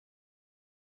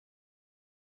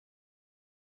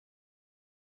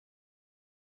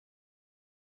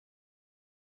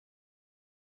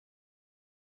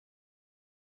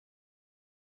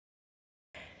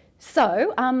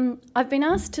So, I've been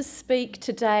asked to speak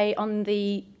today on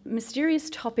the mysterious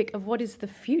topic of what is the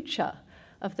future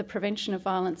of the prevention of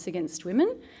violence against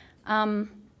women.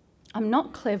 I'm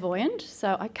not clairvoyant,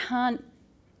 so I can't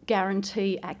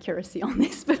guarantee accuracy on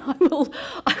this, but I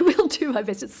will do my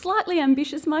best. It's slightly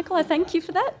ambitious, Michael, I thank you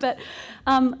for that, but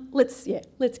let's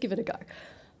give it a go.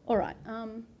 All right,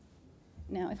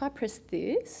 now if I press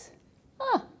this,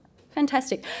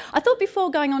 fantastic. I thought before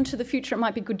going on to the future, it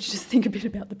might be good to just think a bit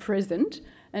about the present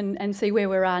and see where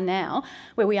we are now,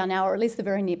 or at least the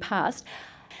very near past.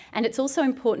 And it's also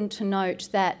important to note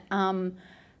that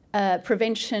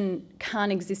prevention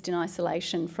can't exist in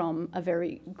isolation from a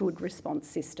very good response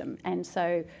system. And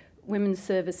so women's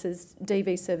services,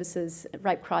 DV services,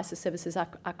 rape crisis services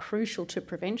are crucial to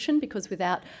prevention because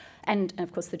without, and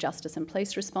of course the justice and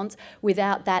police response,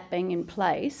 without that being in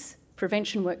place,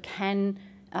 prevention work can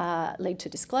lead to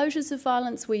disclosures of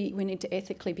violence. We need to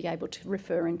ethically be able to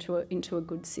refer into a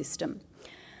good system.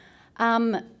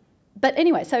 But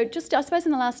anyway, so just I suppose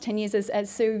in the last 10 years, as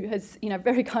Sue has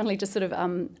very kindly just sort of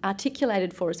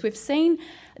articulated for us, we've seen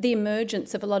the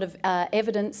emergence of a lot of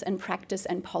evidence and practice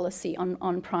and policy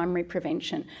on primary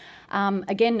prevention.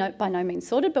 Again, by no means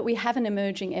sorted, but we have an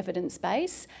emerging evidence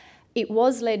base. It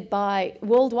was led by,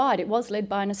 worldwide, it was led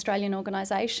by an Australian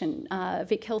organisation.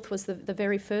 Vic Health was the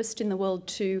very first in the world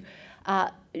to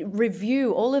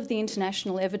review all of the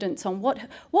international evidence on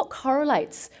what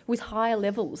correlates with higher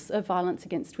levels of violence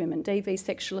against women, DV,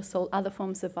 sexual assault, other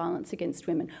forms of violence against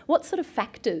women. What sort of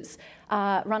factors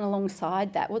run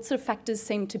alongside that? What sort of factors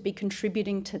seem to be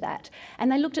contributing to that?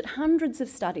 And they looked at hundreds of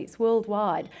studies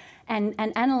worldwide and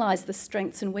analysed the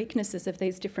strengths and weaknesses of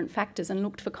these different factors and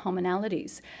looked for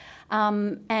commonalities.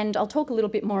 And I'll talk a little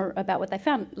bit more about what they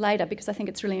found later because I think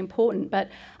it's really important. But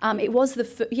it was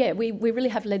we really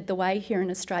have led the way here in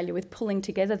Australia with pulling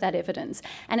together that evidence.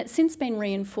 And it's since been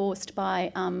reinforced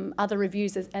by other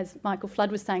reviews, as Michael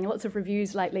Flood was saying, lots of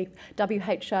reviews lately.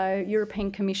 WHO,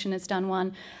 European Commission has done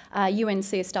one.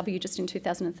 UNCSW just in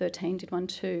 2013 did one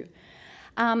too.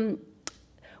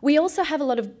 We also have a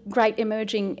lot of great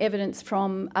emerging evidence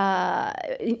from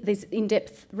this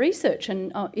in-depth research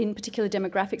and in particular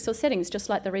demographics or settings, just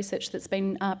like the research that's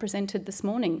been presented this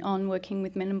morning on working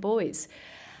with men and boys.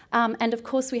 And of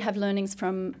course we have learnings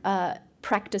from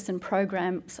practice and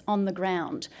programs on the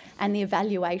ground and the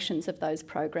evaluations of those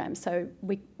programs. So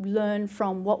we learn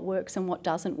from what works and what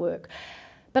doesn't work.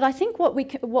 But I think what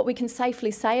we can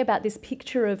safely say about this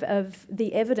picture of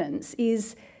the evidence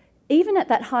is even at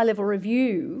that high-level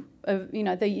review of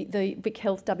the Vic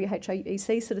Health, WHO,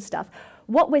 EC sort of stuff,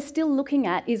 what we're still looking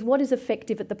at is what is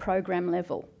effective at the program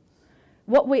level.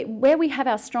 Where we have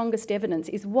our strongest evidence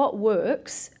is what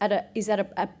works at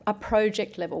a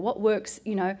project level. What works,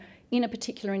 in a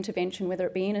particular intervention, whether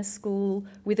it be in a school,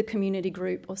 with a community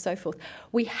group, or so forth.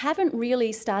 We haven't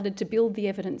really started to build the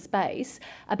evidence base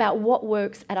about what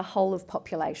works at a whole of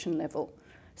population level.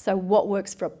 So what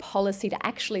works for a policy to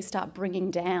actually start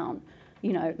bringing down,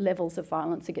 levels of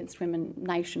violence against women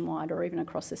nationwide or even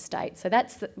across a state. So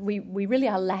we really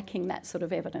are lacking that sort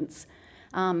of evidence,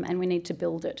 and we need to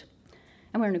build it.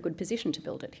 And we're in a good position to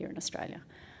build it here in Australia.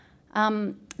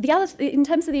 In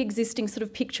terms of the existing sort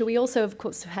of picture, we also, of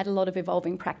course, had a lot of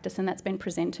evolving practice, and that's been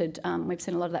presented. We've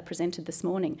seen a lot of that presented this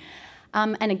morning.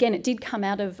 And again, it did come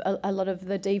out of a lot of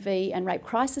the DV and rape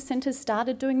crisis centres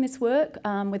started doing this work,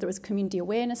 whether it was community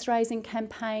awareness raising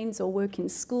campaigns or work in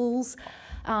schools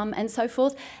and so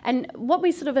forth. And what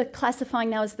we sort of are classifying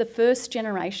now as the first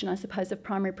generation, I suppose, of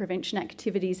primary prevention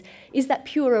activities is that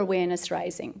pure awareness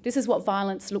raising. This is what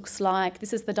violence looks like.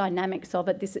 This is the dynamics of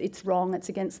it. It's wrong. It's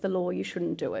against the law. You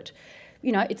shouldn't do it.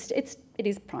 It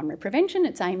is primary prevention.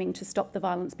 It's aiming to stop the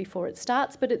violence before it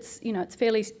starts, but it's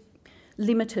fairly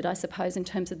limited, I suppose, in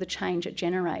terms of the change it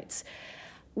generates.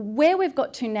 Where we've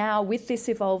got to now with this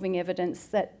evolving evidence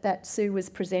that Sue was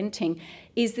presenting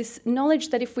is this knowledge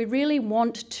that if we really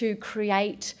want to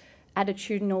create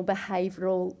attitudinal,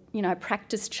 behavioural,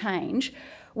 practice change,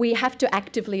 we have to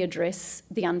actively address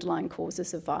the underlying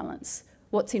causes of violence.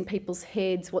 What's in people's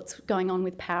heads, what's going on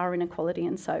with power inequality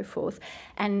and so forth,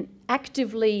 and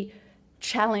actively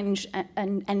challenge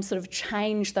and sort of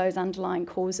change those underlying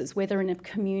causes, whether in a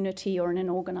community or in an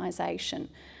organisation,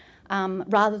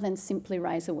 rather than simply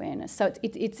raise awareness. So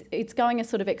it's going a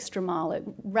sort of extra mile.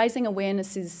 Raising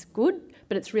awareness is good,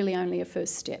 but it's really only a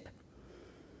first step.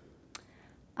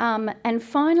 And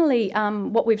finally,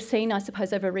 what we've seen, I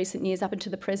suppose, over recent years up into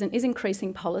the present is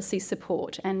increasing policy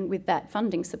support, and with that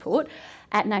funding support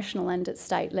at national and at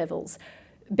state levels.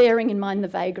 bearing in mind the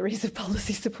vagaries of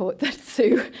policy support that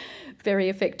Sue very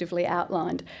effectively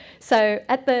outlined. So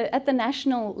at the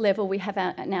national level, we have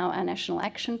now our National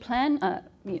Action Plan, a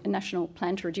National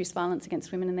Plan to Reduce Violence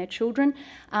Against Women and their Children.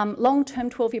 Long-term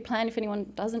 12-year plan, if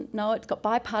anyone doesn't know, it's got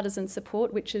bipartisan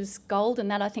support, which is gold, and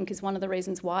that I think is one of the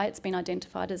reasons why it's been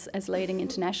identified as leading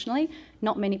internationally.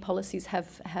 Not many policies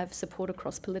have support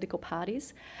across political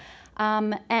parties.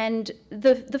 And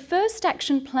the first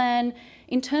action plan,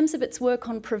 in terms of its work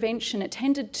on prevention, it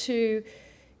tended to,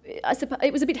 I suppose,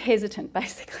 it was a bit hesitant,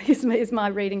 basically, is my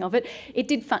reading of it. It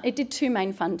did two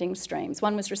main funding streams.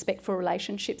 One was respect for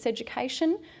relationships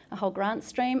education, a whole grant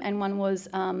stream, and one was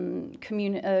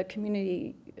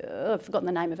community, I've forgotten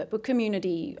the name of it, but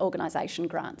community organisation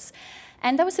grants.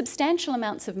 And there were substantial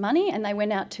amounts of money, and they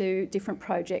went out to different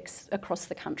projects across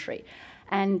the country.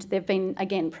 And there have been,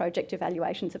 again, project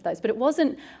evaluations of those. But it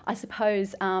wasn't, I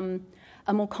suppose,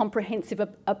 a more comprehensive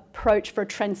approach for a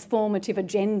transformative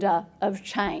agenda of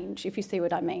change, if you see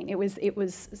what I mean. It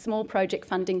was small project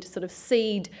funding to sort of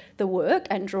seed the work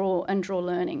and draw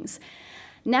learnings.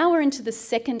 Now we're into the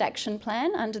second action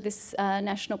plan under this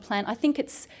national plan. I think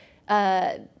it's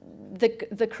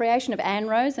the creation of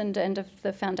ANROS and of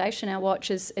the foundation, Our Watch,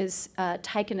 is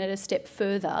taken it a step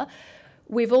further.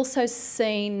 We've also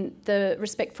seen the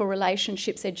respect for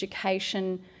relationships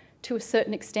education to a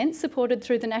certain extent supported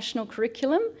through the national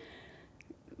curriculum.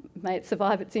 May it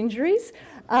survive its injuries.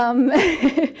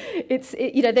 It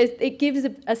gives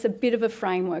us a bit of a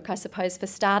framework, I suppose, for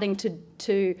starting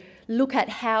to look at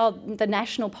how the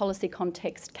national policy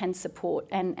context can support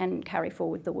and carry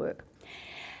forward the work.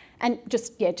 And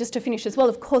just to finish as well,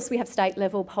 of course we have state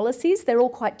level policies. They're all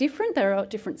quite different. There are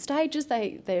different stages.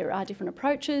 There are different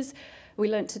approaches. We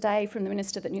learnt today from the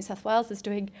Minister that New South Wales is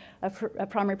doing a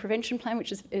primary prevention plan,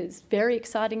 which is very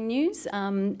exciting news,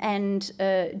 and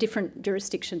different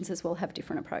jurisdictions as well have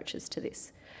different approaches to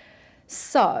this.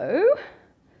 So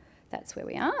that's where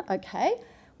we are. Okay.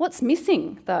 What's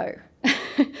missing though?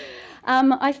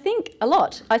 I think a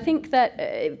lot. I think that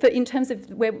in terms of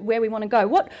where we want to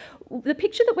go, the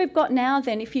picture that we've got now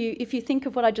then, if you think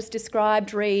of what I just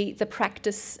described, the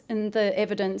practice and the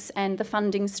evidence and the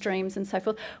funding streams and so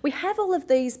forth, we have all of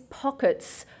these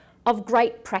pockets of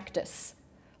great practice,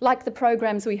 like the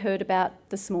programs we heard about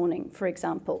this morning, for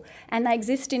example. And they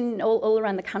exist in all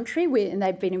around the country,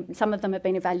 and some of them have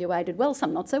been evaluated well,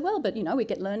 some not so well, but we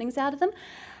get learnings out of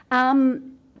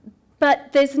them.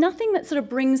 But there's nothing that sort of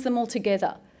brings them all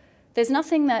together. There's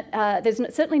nothing that, there's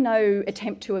certainly no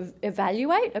attempt to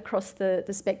evaluate across the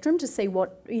spectrum to see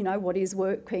what is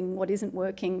working, what isn't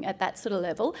working at that sort of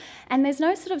level. And there's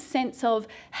no sort of sense of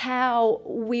how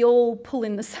we all pull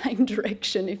in the same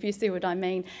direction, if you see what I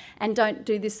mean, and don't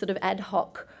do this sort of ad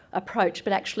hoc approach,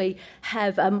 but actually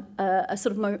have a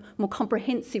sort of more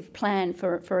comprehensive plan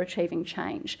for achieving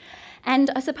change.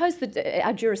 And I suppose that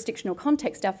our jurisdictional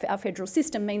context, our federal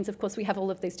system means, of course, we have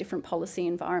all of these different policy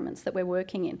environments that we're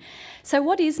working in. So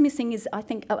what is missing is, I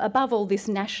think, above all, this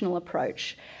national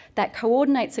approach that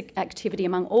coordinates activity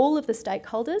among all of the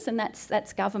stakeholders, and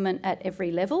that's government at every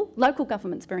level. Local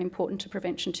government's very important to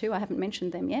prevention too, I haven't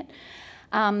mentioned them yet.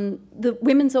 The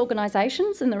women's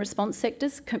organisations and the response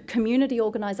sectors, community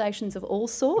organisations of all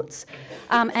sorts,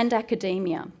 and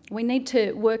academia. We need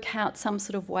to work out some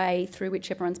sort of way through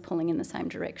which everyone's pulling in the same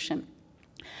direction.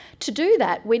 To do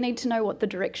that, we need to know what the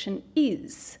direction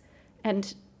is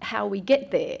and how we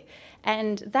get there.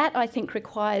 And that, I think,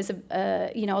 requires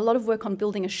a lot of work on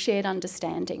building a shared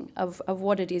understanding of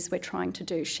what it is we're trying to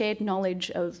do, shared knowledge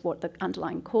of what the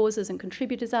underlying causes and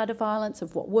contributors are to violence,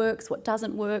 of what works, what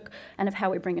doesn't work, and of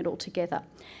how we bring it all together.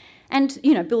 And,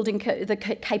 building the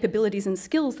capabilities and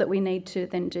skills that we need to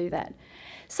then do that.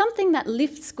 Something that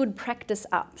lifts good practice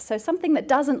up, so something that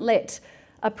doesn't let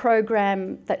a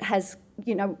program that has,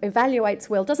 evaluates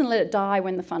well, doesn't let it die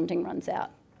when the funding runs out,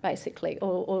 basically,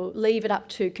 or leave it up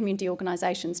to community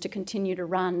organisations to continue to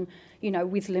run,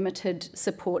 with limited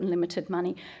support and limited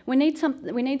money. We need some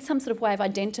sort of way of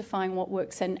identifying what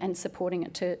works and supporting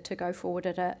it to go forward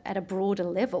at a broader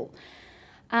level.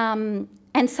 And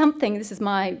something, this is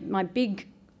my big,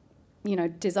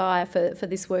 desire for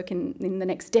this work in the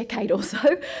next decade or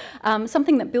so,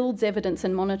 something that builds evidence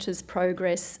and monitors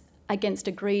progress against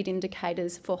agreed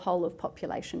indicators for whole of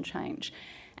population change.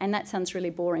 And that sounds really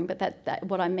boring, but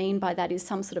what I mean by that is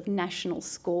some sort of national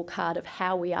scorecard of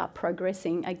how we are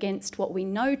progressing against what we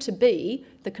know to be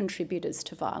the contributors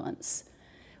to violence.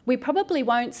 We probably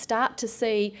won't start to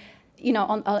see,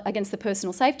 against the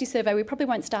personal safety survey, we probably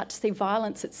won't start to see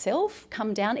violence itself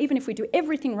come down, even if we do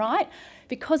everything right.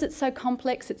 Because it's so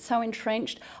complex, it's so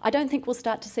entrenched, I don't think we'll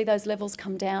start to see those levels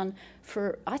come down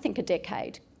for, I think, a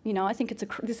decade. You know, I think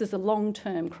this is a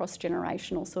long-term,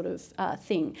 cross-generational sort of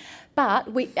thing. But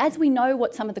as we know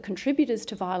what some of the contributors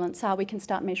to violence are, we can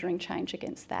start measuring change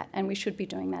against that, and we should be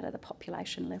doing that at a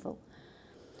population level.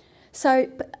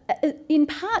 So, in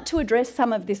part to address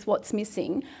some of this, what's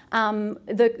missing,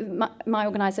 my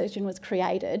organisation was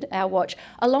created, Our Watch,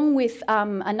 along with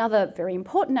another very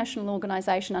important national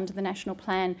organisation under the National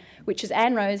Plan, which is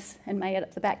ANROS, and May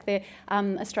at the back there,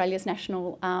 Australia's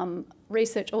National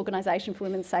Research Organisation for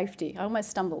Women's Safety. I almost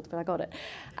stumbled, but I got it.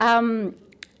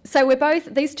 So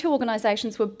these two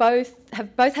organisations both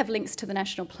have links to the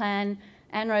National Plan.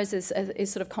 ANROS is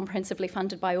sort of comprehensively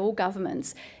funded by all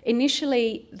governments.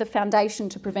 Initially, the Foundation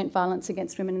to Prevent Violence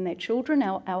Against Women and Their Children,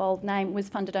 our old name, was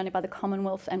funded only by the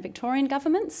Commonwealth and Victorian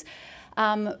governments.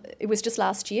 It was just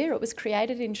last year, it was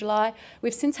created in July.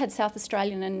 We've since had South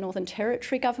Australian and Northern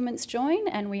Territory governments join,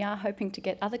 and we are hoping to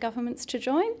get other governments to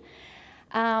join.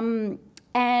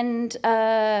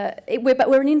 But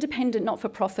we're an independent,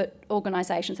 not-for-profit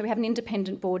organisation, so we have an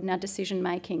independent board in our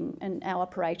decision-making and our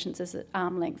operations is at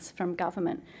arm's length from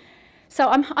government. So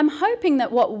I'm hoping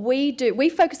that what we do, we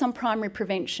focus on primary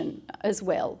prevention as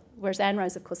well, whereas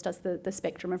ANROS, of course, does the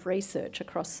spectrum of research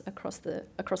across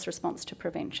response to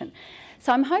prevention.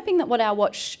 So I'm hoping that what Our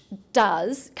Watch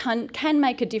does can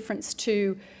make a difference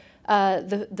to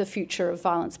the future of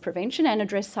violence prevention and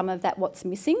address some of that what's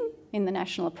missing in the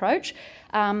national approach.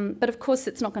 But of course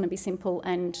it's not going to be simple,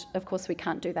 and of course we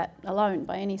can't do that alone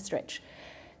by any stretch.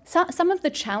 So, some of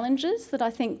the challenges that I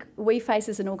think we face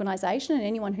as an organisation, and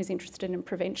anyone who's interested in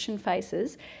prevention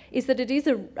faces, is that it is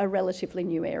a relatively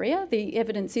new area. The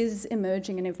evidence is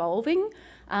emerging and evolving.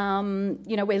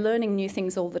 You know, we're learning new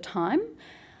things all the time.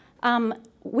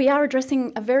 We are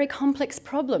addressing a very complex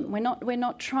problem. We're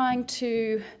not trying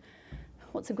to...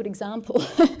 What's a good example?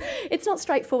 It's not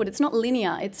straightforward. It's not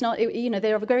linear. It's not, you know,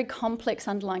 there are very complex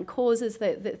underlying causes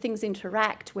that things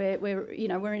interact. We're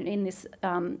in this,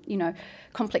 you know,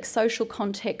 complex social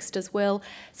context as well.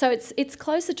 So it's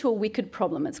closer to a wicked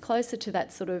problem. It's closer to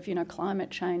that sort of, you know, climate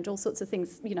change, all sorts of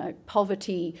things, you know,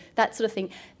 poverty, that sort of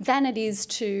thing, than it is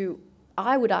to,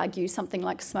 I would argue, something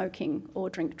like smoking or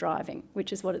drink driving,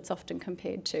 which is what it's often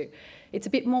compared to. It's a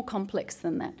bit more complex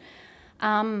than that.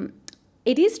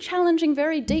 It is challenging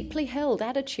very deeply held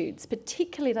attitudes,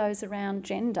 particularly those around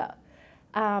gender,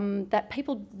 that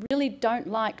people really don't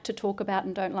like to talk about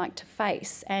and don't like to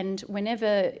face. And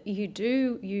whenever you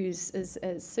do use, as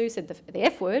Sue said, the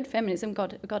F word, feminism,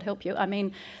 God help you, I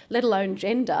mean, let alone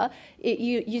gender,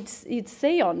 you'd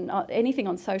see on anything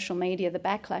on social media, the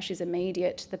backlash is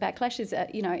immediate. The backlash is,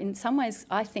 you know, in some ways,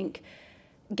 I think,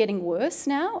 getting worse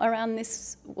now around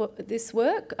this work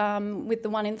with the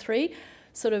 1 in 3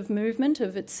 sort of movement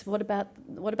of what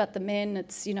about the men?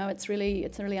 It's, you know, it's really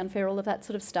unfair, all of that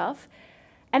sort of stuff.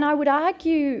 And I would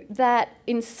argue that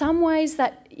in some ways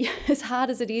that, as hard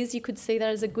as it is, you could see that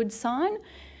as a good sign.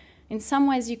 In some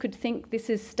ways you could think this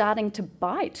is starting to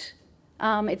bite.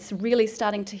 It's really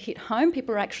starting to hit home.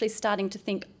 People are actually starting to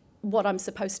think what I'm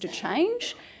supposed to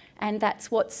change. And that's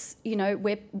what's, you know,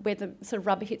 where the sort of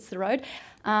rubber hits the road.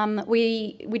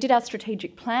 We did our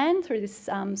strategic plan through this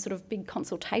sort of big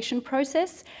consultation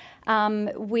process.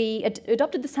 We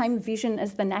adopted the same vision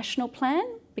as the national plan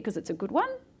because it's a good one.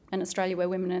 An Australia where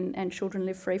women and children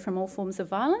live free from all forms of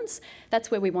violence.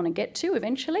 That's where we want to get to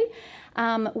eventually.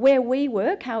 Where we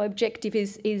work, our objective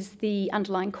is the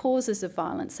underlying causes of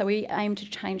violence. So we aim to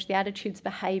change the attitudes,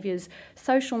 behaviours,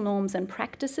 social norms and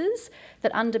practices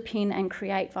that underpin and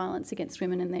create violence against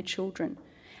women and their children.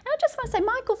 And I just want to say,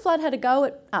 Michael Flood had a go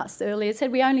at us earlier,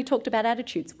 said we only talked about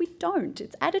attitudes. We don't.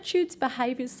 It's attitudes,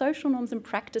 behaviours, social norms and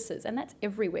practices, and that's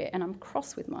everywhere. And I'm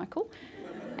cross with Michael.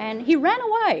 And he ran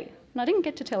away. And I didn't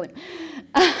get to tell him.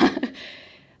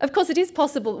 Of course, it is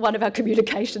possible one of our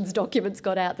communications documents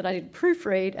got out that I didn't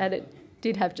proofread, and it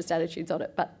did have just attitudes on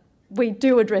it, but we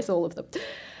do address all of them.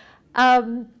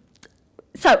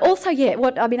 So also, yeah,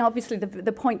 obviously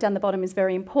the point down the bottom is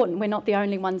very important. We're not the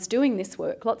only ones doing this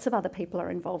work. Lots of other people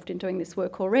are involved in doing this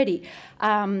work already.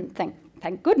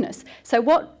 Thank goodness. So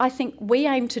what I think we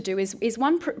aim to do is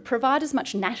one, provide as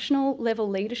much national level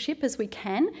leadership as we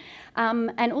can,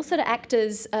 and also to act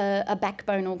as a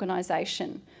backbone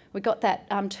organisation. We got that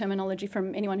terminology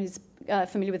from anyone who's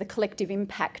familiar with the collective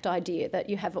impact idea, that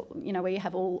you have, you know, where you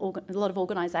have a lot of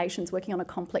organisations working on a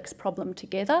complex problem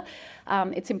together.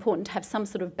 It's important to have some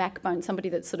sort of backbone, somebody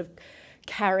that's sort of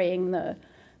carrying the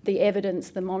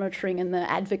evidence, the monitoring and the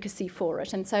advocacy for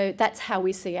it. And so that's how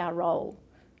we see our role.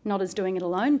 Not as doing it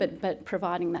alone, but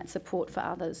providing that support for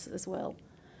others as well.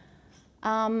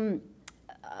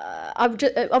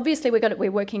 obviously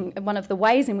we're working, one of the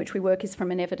ways in which we work is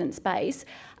from an evidence base.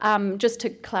 Just to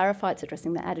clarify, it's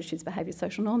addressing the attitudes, behaviours,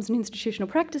 social norms and institutional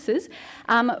practices.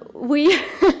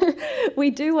 We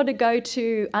do want to go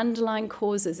to underlying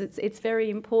causes. It's very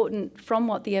important from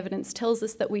what the evidence tells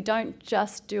us that we don't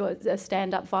just do a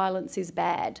stand-up violence is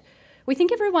bad. We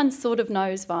think everyone sort of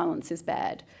knows violence is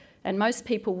bad, and most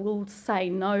people will say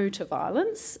no to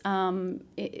violence.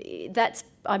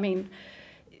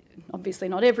 Obviously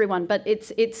not everyone, but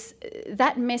it's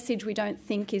that message we don't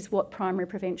think is what primary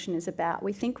prevention is about.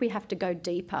 We think we have to go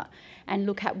deeper and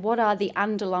look at what are the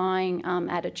underlying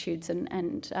attitudes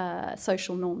and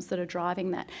social norms that are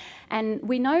driving that. And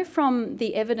we know from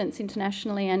the evidence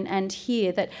internationally and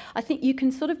here that I think you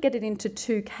can sort of get it into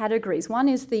two categories. One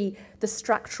is the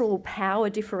structural power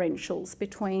differentials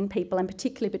between people, and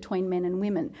particularly between men and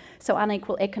women, so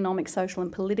unequal economic, social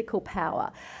and political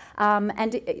power.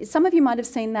 Some of you might have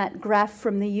seen that graph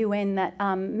from the UN that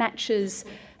matches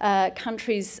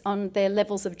countries on their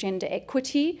levels of gender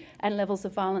equity and levels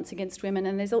of violence against women.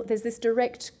 And there's this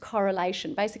direct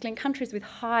correlation. Basically, in countries with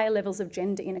higher levels of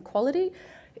gender inequality,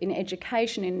 in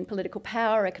education, in political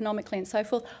power, economically and so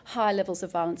forth, high levels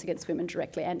of violence against women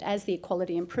directly. And as the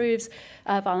equality improves,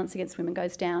 violence against women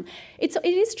goes down. It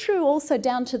is true also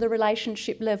down to the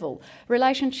relationship level.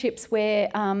 Relationships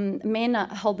where men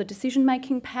hold the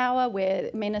decision-making power, where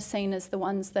men are seen as the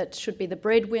ones that should be the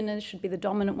breadwinners, should be the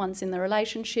dominant ones in the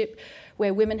relationship,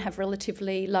 where women have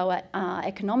relatively lower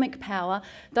economic power.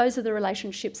 Those are the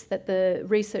relationships that the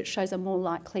research shows are more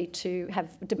likely to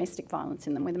have domestic violence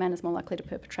in them, where the man is more likely to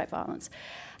perpetrate violence.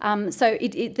 So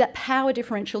that power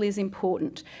differential is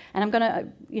important, and I'm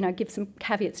going to give some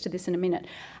caveats to this in a minute.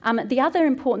 The other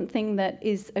important thing that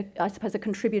is, I suppose, a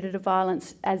contributor to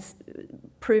violence, as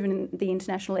proven in the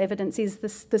international evidence, is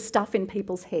the stuff in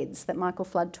people's heads that Michael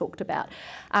Flood talked about.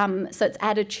 So it's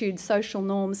attitudes, social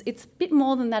norms. It's a bit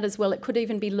more than that as well. It could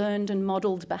even be learned and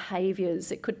modelled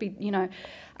behaviours. It could be,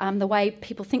 the way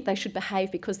people think they should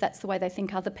behave because that's the way they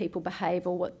think other people behave,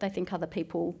 or what they think other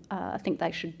people think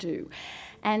they should do.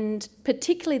 And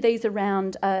particularly these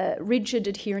around rigid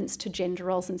adherence to gender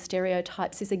roles and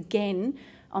stereotypes is, again,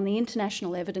 on the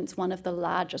international evidence, one of the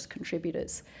largest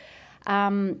contributors.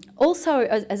 Also,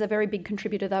 as a very big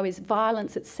contributor, though, is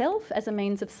violence itself as a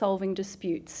means of solving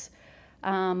disputes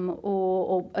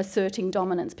or asserting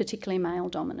dominance, particularly male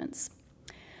dominance.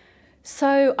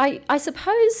 So I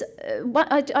suppose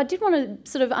I did want to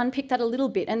sort of unpick that a little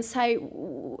bit and say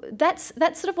that's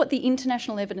sort of what the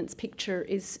international evidence picture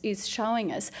is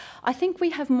showing us. I think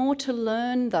we have more to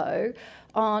learn, though,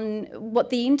 on what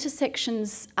the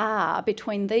intersections are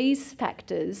between these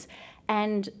factors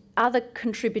and other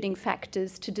contributing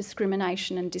factors to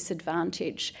discrimination and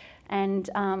disadvantage. And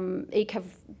Eka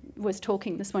was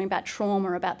talking this morning about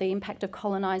trauma, about the impact of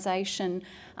colonisation,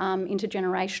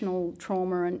 intergenerational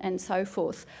trauma and so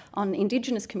forth on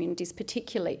Indigenous communities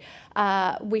particularly.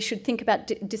 We should think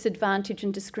about disadvantage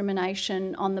and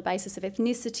discrimination on the basis of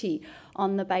ethnicity,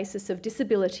 on the basis of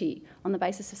disability, on the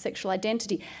basis of sexual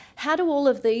identity. How do all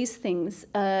of these things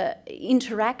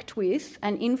interact with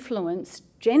and influence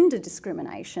gender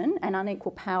discrimination and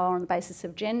unequal power on the basis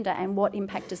of gender, and what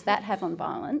impact does that have on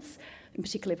violence, in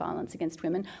particular violence against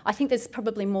women? I think there's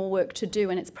probably more work to do,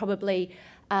 and it's probably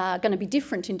going to be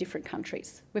different in different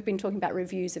countries. We've been talking about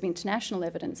reviews of international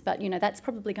evidence, but that's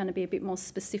probably going to be a bit more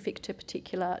specific to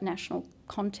particular national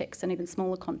contexts and even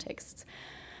smaller contexts.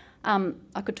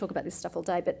 I could talk about this stuff all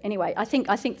day, but anyway, I think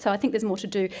there's more to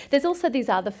do. There's also these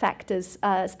other factors,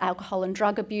 alcohol and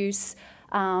drug abuse,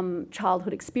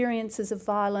 childhood experiences of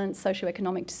violence,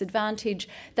 socioeconomic disadvantage,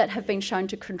 that have been shown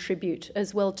to contribute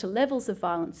as well to levels of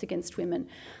violence against women.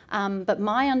 But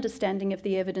my understanding of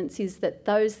the evidence is that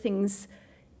those things,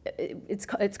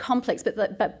 it's complex, but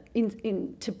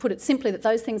to put it simply, that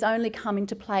those things only come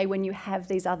into play when you have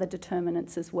these other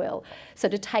determinants as well. So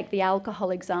to take the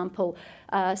alcohol example,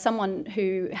 someone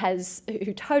who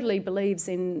totally believes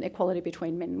in equality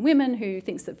between men and women, who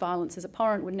thinks that violence is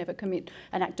abhorrent, would never commit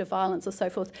an act of violence or so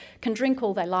forth, can drink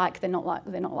all they like. They're not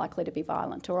likely to be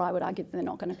violent, or I would argue that they're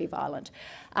not going to be violent.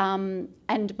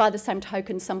 And by the same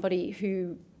token, somebody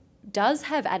who does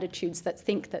have attitudes that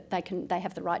think that they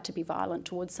have the right to be violent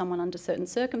towards someone under certain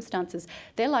circumstances,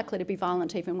 they're likely to be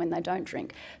violent even when they don't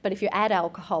drink. But if you add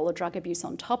alcohol or drug abuse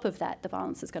on top of that, the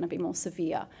violence is going to be more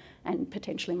severe and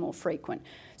potentially more frequent.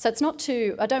 So it's not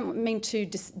to, I don't mean to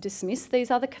dismiss these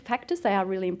other factors. They are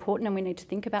really important and we need to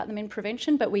think about them in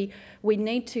prevention, but we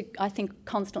need to, I think,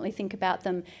 constantly think about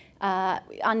them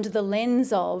under the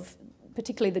lens of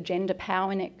particularly the gender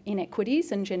power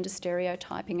inequities and gender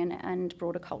stereotyping and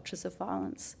broader cultures of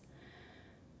violence.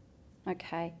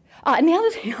 Okay. Oh, and the other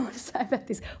thing I want to say about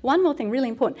this, one more thing really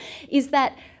important, is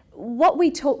that what we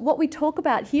talk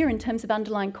about here in terms of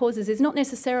underlying causes is not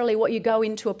necessarily what you go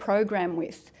into a program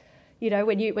with. You know,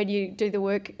 when you do the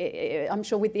work, I'm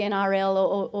sure with the NRL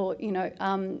or you know,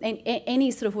 any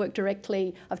sort of work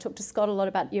directly. I've talked to Scott a lot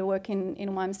about your work in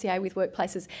YMCA with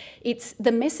workplaces. It's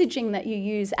the messaging that you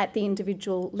use at the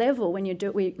individual level when you're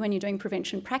doing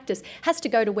prevention practice has to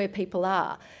go to where people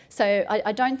are. So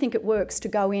I don't think it works to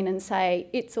go in and say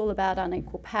it's all about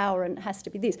unequal power and it has to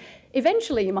be this.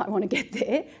 Eventually you might want to get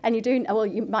there, and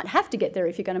you might have to get there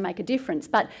if you're going to make a difference.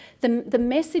 But the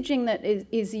messaging that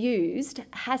is used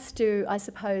has to, I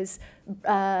suppose,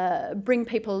 bring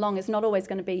people along. Is not always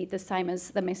going to be the same as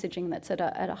the messaging that's at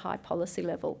a high policy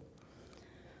level.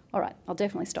 All right, I'll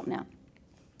definitely stop now.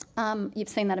 You've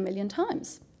seen that a million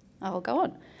times. I'll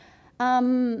go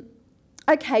on.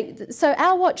 Okay, so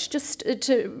our watch, just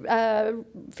to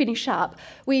finish up,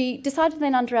 we decided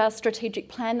then under our strategic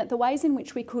plan that the ways in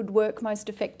which we could work most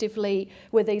effectively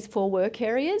were these 4 work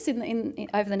areas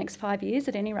over the next 5 years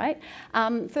at any rate.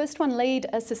 First one, lead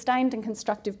a sustained and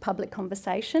constructive public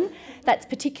conversation. That's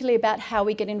particularly about how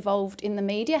we get involved in the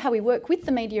media, how we work with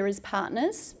the media as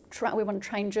partners. We want to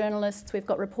train journalists, we've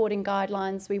got reporting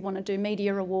guidelines, we want to do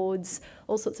media awards,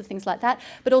 all sorts of things like that,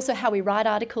 but also how we write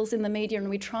articles in the media, and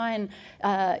we try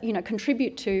and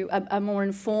contribute to a more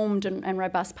informed and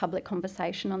robust public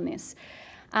conversation on this.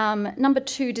 Number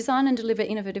 2, design and deliver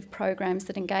innovative programs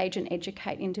that engage and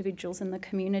educate individuals in the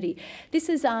community. This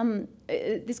is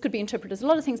this could be interpreted as a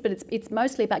lot of things, but it's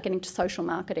mostly about getting to social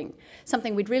marketing.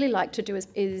 Something we'd really like to do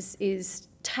is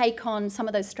take on some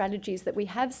of those strategies that we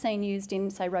have seen used in,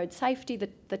 say, road safety,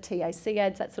 the TAC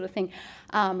ads, that sort of thing,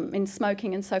 in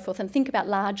smoking and so forth, and think about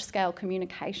large-scale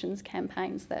communications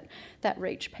campaigns that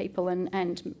reach people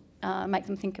and make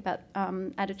them think about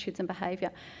attitudes and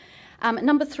behaviour.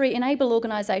 Number 3, enable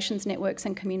organisations, networks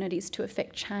and communities to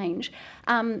effect change.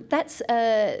 That's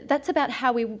about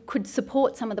how we could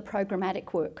support some of the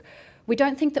programmatic work. We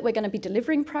don't think that we're going to be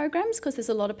delivering programs because there's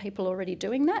a lot of people already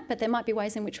doing that, but there might be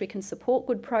ways in which we can support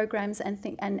good programs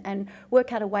and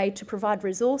work out a way to provide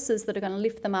resources that are going to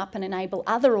lift them up and enable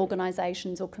other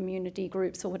organisations or community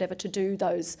groups or whatever to do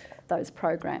those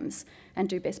programs and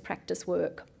do best practice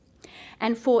work.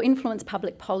 And 4, influence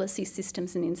public policy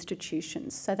systems and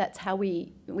institutions. So that's how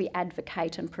we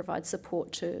advocate and provide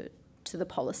support to the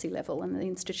policy level and the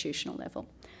institutional level.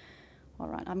 All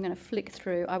right, I'm going to flick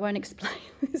through. I won't explain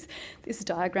this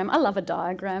diagram. I love a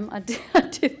diagram. I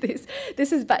did this.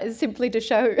 This is simply to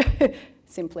show,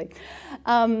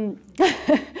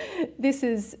 this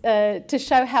is to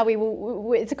show how we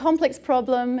will, it's a complex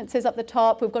problem. It says up the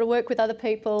top, we've got to work with other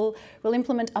people. We'll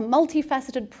implement a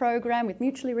multifaceted program with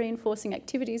mutually reinforcing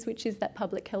activities, which is that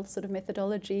public health sort of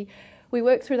methodology. We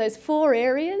work through those 4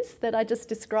 areas that I just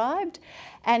described.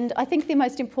 And I think the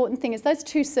most important thing is those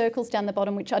 2 circles down the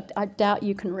bottom, which I doubt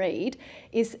you can read,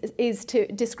 is to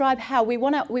describe how we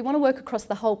want to work across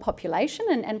the whole population,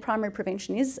 and primary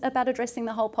prevention is about addressing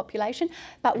the whole population.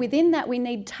 But within that, we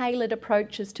need tailored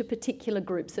approaches to particular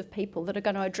groups of people that are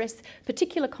going to address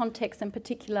particular contexts and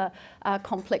particular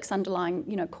complex underlying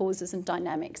causes and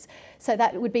dynamics. So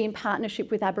that would be in partnership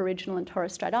with Aboriginal and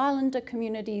Torres Strait Islander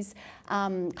communities,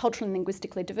 culturally and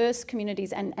linguistically diverse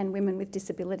communities, and women with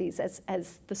disabilities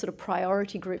as the sort of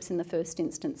priority groups in the first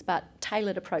instance, but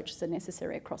tailored approaches are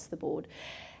necessary across the board.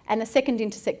 And the second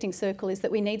intersecting circle is that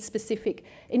we need specific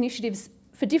initiatives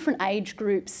for different age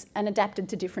groups and adapted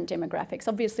to different demographics.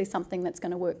 Obviously something that's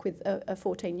going to work with a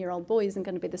 14-year-old boy isn't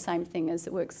going to be the same thing as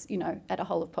it works, at a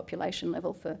whole of population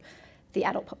level for the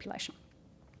adult population.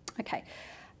 Okay,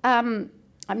 I'm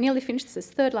nearly finished. This is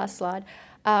the third last slide.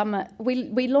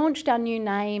 We launched our new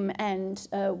name and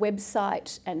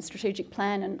website and strategic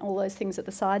plan and all those things at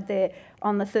the side there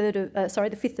on the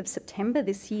 5th of September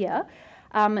this year.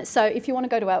 So if you want to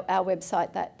go to our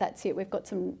website, that's it. We've got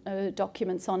some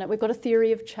documents on it. We've got a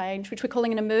theory of change, which we're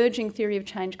calling an emerging theory of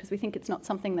change because we think it's not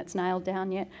something that's nailed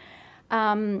down yet.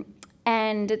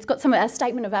 And it's got a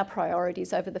statement of our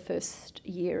priorities over the first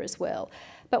year as well.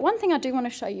 But one thing I do want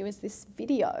to show you is this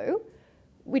video,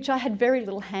 which I had very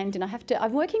little hand in.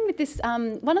 I'm working with this,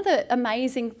 one of the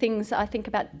amazing things I think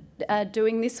about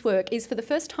doing this work is for the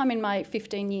first time in my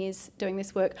 15 years doing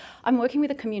this work, I'm working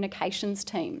with a communications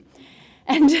team.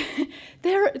 And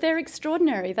They're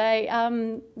extraordinary. They,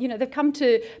 you know,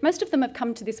 most of them have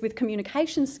come to this with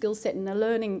communication skill set, and they're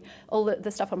learning all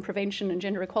the stuff on prevention and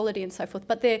gender equality and so forth.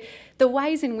 But the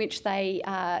ways in which they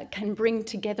can bring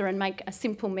together and make a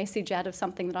simple message out of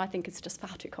something that I think is just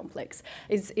far too complex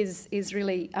is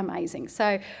really amazing.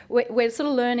 So we're sort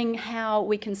of learning how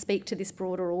we can speak to this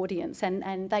broader audience,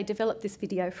 and they developed this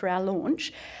video for our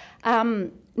launch.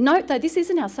 Note though, this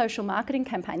isn't our social marketing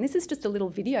campaign. This is just a little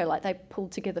video like they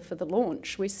pulled together for the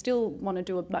launch. We still want to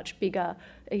do a much bigger,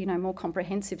 you know, more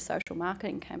comprehensive social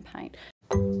marketing campaign.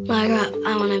 When I grow up,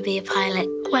 I want to be a pilot.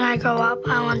 When I grow up,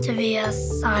 I want to be a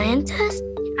scientist.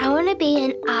 I want to be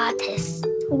an artist.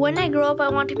 When I grow up, I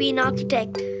want to be an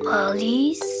architect.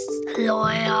 Police,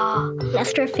 lawyer,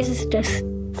 astrophysicist,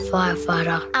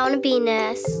 firefighter. I want to be a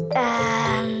nurse.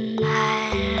 And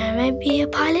maybe a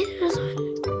pilot or something.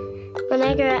 When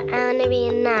I grow up, I want to be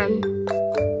a nun.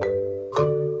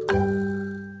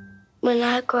 When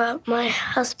I grow up, my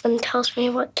husband tells me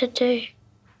what to do.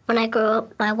 When I grow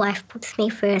up, my wife puts me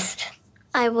first.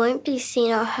 I won't be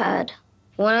seen or heard.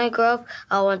 When I grow up,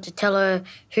 I want to tell her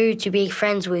who to be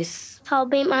friends with. I'll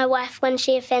beat my wife when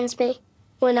she offends me.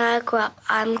 When I grow up,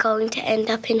 I'm going to end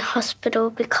up in hospital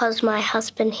because my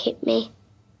husband hit me.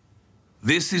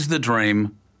 This is the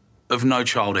dream of No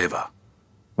Child Ever.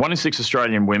 1 in 6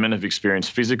 Australian women have experienced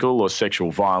physical or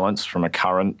sexual violence from a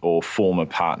current or former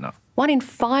partner. 1 in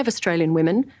 5 Australian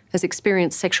women has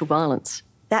experienced sexual violence.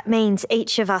 That means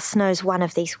each of us knows one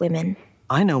of these women.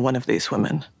 I know one of these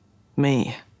women.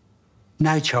 Me.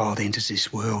 No child enters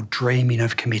this world dreaming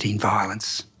of committing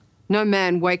violence. No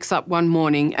man wakes up one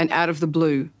morning and out of the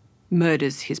blue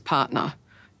murders his partner.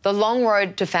 The long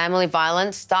road to family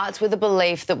violence starts with a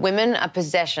belief that women are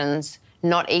possessions,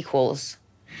 not equals.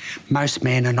 Most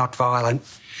men are not violent,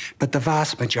 but the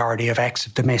vast majority of acts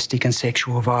of domestic and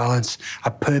sexual violence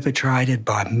are perpetrated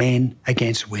by men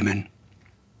against women.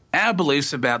 Our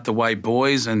beliefs about the way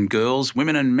boys and girls,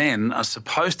 women and men are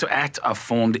supposed to act are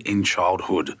formed in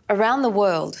childhood. Around the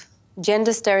world,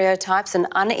 gender stereotypes and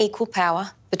unequal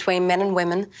power between men and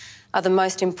women are the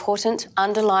most important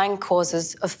underlying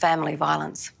causes of family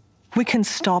violence. We can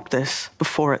stop this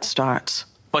before it starts.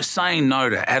 By saying no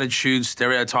to attitudes,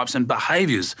 stereotypes and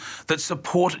behaviours that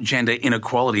support gender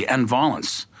inequality and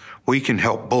violence. We can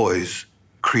help boys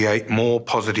create more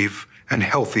positive and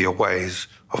healthier ways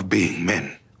of being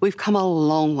men. We've come a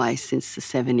long way since the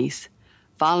 70s.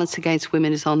 Violence against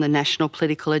women is on the national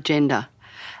political agenda,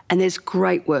 and there's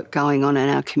great work going on in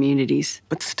our communities.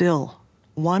 But still,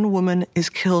 1 woman is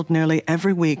killed nearly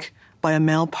every week by a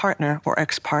male partner or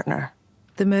ex-partner.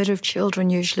 The murder of children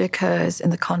usually occurs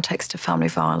in the context of family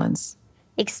violence.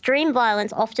 Extreme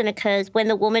violence often occurs when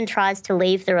the woman tries to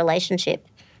leave the relationship.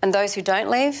 And those who don't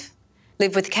leave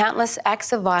live with countless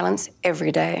acts of violence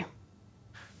every day.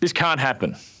 This can't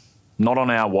happen. Not on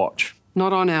our watch.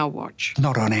 Not on our watch.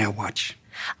 Not on our watch.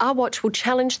 Our watch will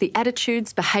challenge the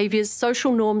attitudes, behaviours,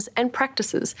 social norms and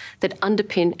practices that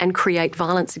underpin and create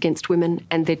violence against women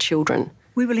and their children.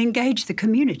 We will engage the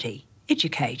community,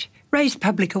 educate, raise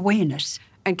public awareness.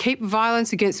 And keep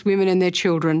violence against women and their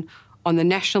children on the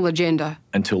national agenda.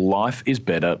 Until life is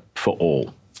better for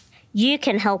all. You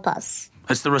can help us.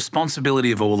 It's the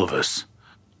responsibility of all of us.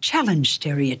 Challenge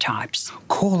stereotypes.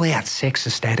 Call out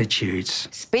sexist attitudes.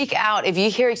 Speak out if you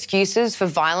hear excuses for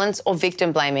violence or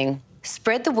victim blaming.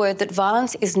 Spread the word that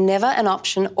violence is never an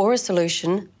option or a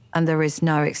solution. And there is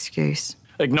no excuse.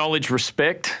 Acknowledge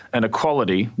respect and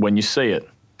equality when you see it.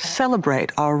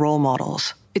 Celebrate our role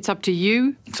models. It's up to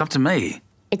you. It's up to me.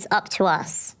 It's up to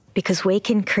us. Because we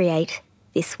can create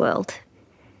this world.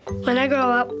 When I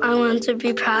grow up, I want to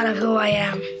be proud of who I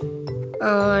am.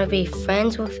 I want to be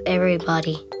friends with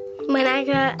everybody. When I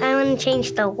grow up, I want to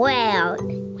change the world.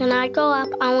 When I grow up,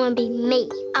 I want to be me.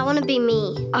 I want to be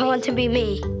me. I want to be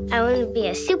me. I want to be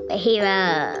a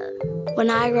superhero. When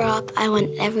I grow up, I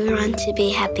want everyone to be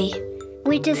happy.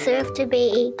 We deserve to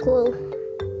be equal.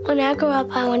 When I grow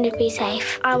up, I want to be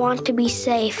safe. I want to be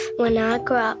safe. When I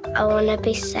grow up, I want to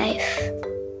be safe.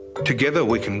 Together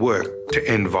we can work to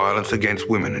end violence against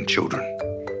women and children.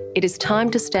 It is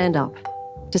time to stand up,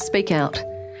 to speak out,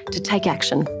 to take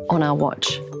action on our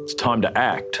watch. It's time to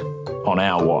act on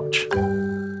our watch.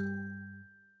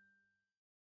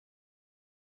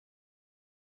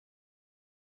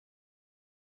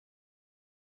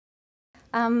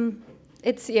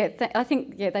 I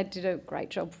think they did a great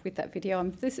job with that video.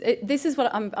 This is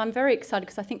what I'm very excited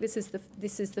because I think this is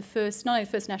the first, not only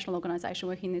the first national organisation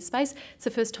working in this space. It's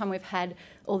the first time we've had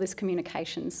all this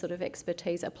communications sort of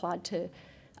expertise applied to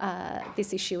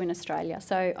this issue in Australia.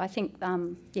 So I think,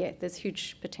 yeah, there's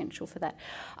huge potential for that.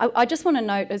 I just want to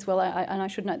note as well, and I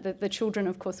should note that the children,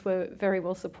 of course, were very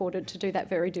well supported to do that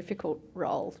very difficult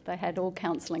role. They had all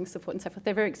counselling support and so forth.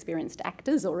 They're very experienced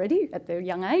actors already at their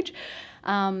young age.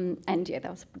 And yeah,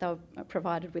 they were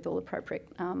provided with all appropriate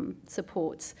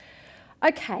supports.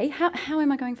 Okay, how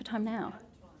am I going for time now?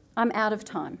 I'm out of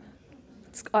time.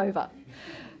 It's over.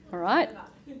 All right.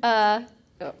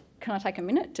 Can I take a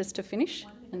minute just to finish?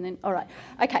 And then, all right.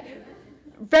 Okay.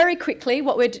 Very quickly,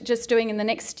 what we're just doing in the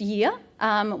next year,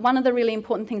 one of the really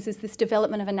important things is this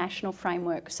development of a national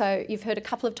framework. So you've heard a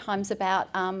couple of times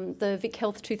about the Vic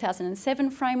Health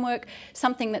 2007 framework.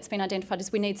 Something that's been identified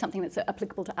is we need something that's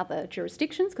applicable to other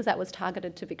jurisdictions, because that was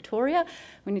targeted to Victoria.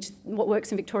 We need to, what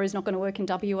works in Victoria is not going to work in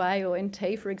WA or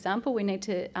NT, for example. We need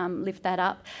to lift that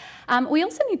up. We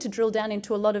also need to drill down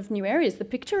into a lot of new areas. The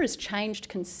picture has changed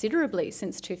considerably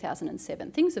since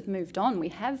 2007. Things have moved on. We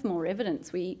have more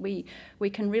evidence. We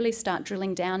can really start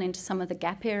drilling down into some of the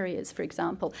gap areas, for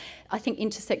example. I think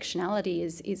intersectionality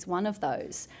is one of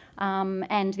those.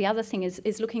 And the other thing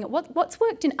is looking at what's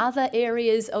worked in other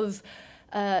areas of,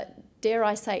 dare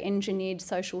I say, engineered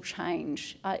social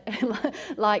change,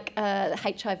 like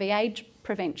HIV/AIDS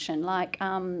prevention, like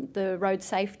the road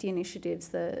safety initiatives,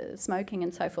 the smoking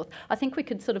and so forth. I think we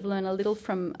could sort of learn a little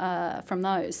from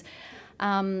those.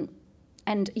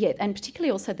 And yeah, and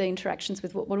particularly also the interactions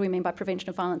with what do we mean by prevention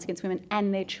of violence against women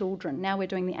and their children. Now we're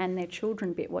doing the and their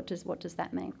children bit. What does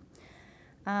that mean?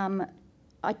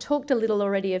 I talked a little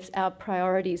already of our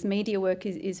priorities. Media work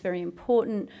is very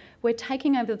important. We're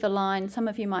taking over the line. Some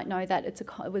of you might know that it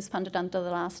was funded under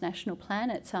the last national plan.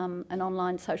 It's an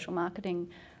online social marketing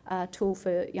tool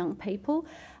for young people.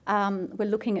 We're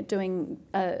looking at doing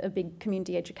a big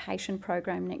community education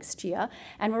program next year,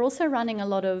 and we're also running a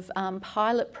lot of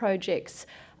pilot projects,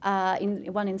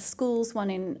 one in schools, one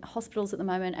in hospitals at the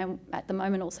moment, and at the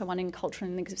moment also one in culturally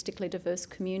and linguistically diverse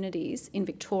communities in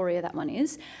Victoria, that one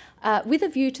is, with a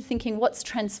view to thinking what's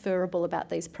transferable about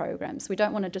these programs. We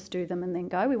don't want to just do them and then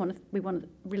go. We want to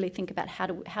really think about how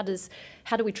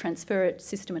do we transfer it,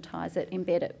 systematise it,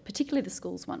 embed it, particularly the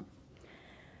schools one.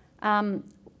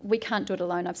 We can't do it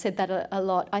alone. I've said that a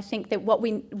lot. I think that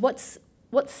what's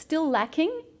still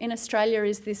lacking in Australia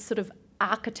is this sort of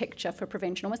architecture for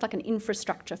prevention, almost like an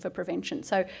infrastructure for prevention.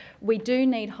 So we do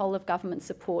need whole of government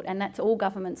support, and that's all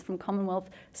governments from Commonwealth,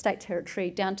 state,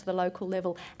 territory, down to the local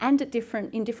level, and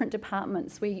in different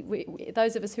departments.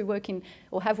 Those of us who work in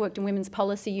or have worked in women's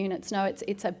policy units know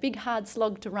it's a big hard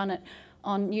slog to run it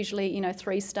on usually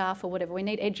 3 staff or whatever. We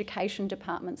need education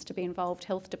departments to be involved,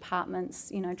 health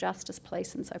departments, justice,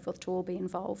 police and so forth to all be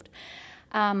involved.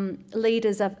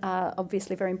 Leaders are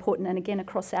obviously very important, and again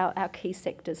across our key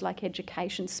sectors like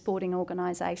education, sporting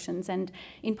organisations, and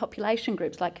in population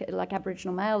groups like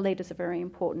Aboriginal male leaders are very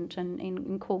important, and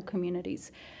in core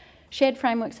communities. Shared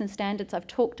frameworks and standards I've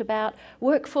talked about.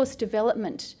 Workforce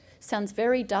development sounds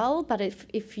very dull, but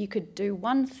if you could do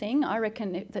one thing, I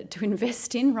reckon that to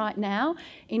invest in right now,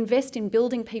 invest in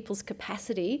building people's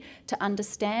capacity to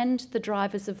understand the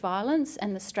drivers of violence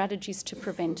and the strategies to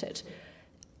prevent it.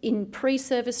 In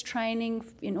pre-service training,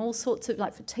 in all sorts of,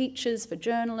 like for teachers, for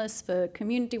journalists, for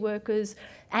community workers,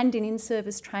 and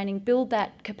in-service training, build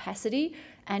that capacity,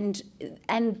 and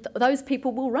those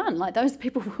people will run, like those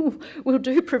people will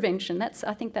do prevention.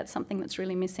 I think that's something that's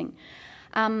really missing.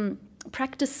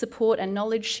 Practice support and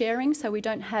knowledge sharing, so we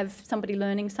don't have somebody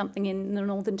learning something in the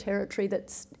Northern Territory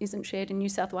that isn't shared in New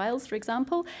South Wales, for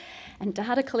example. And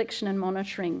data collection and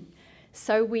monitoring,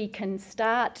 so we can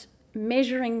start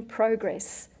measuring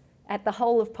progress at the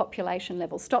whole of population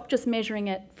level. Stop just measuring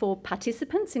it for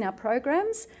participants in our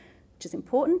programs, which is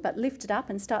important, but lift it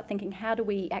up and start thinking, how do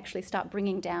we actually start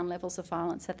bringing down levels of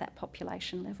violence at that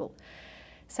population level?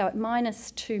 So at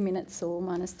 -2 minutes or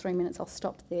 -3 minutes, I'll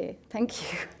stop there. Thank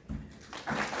you.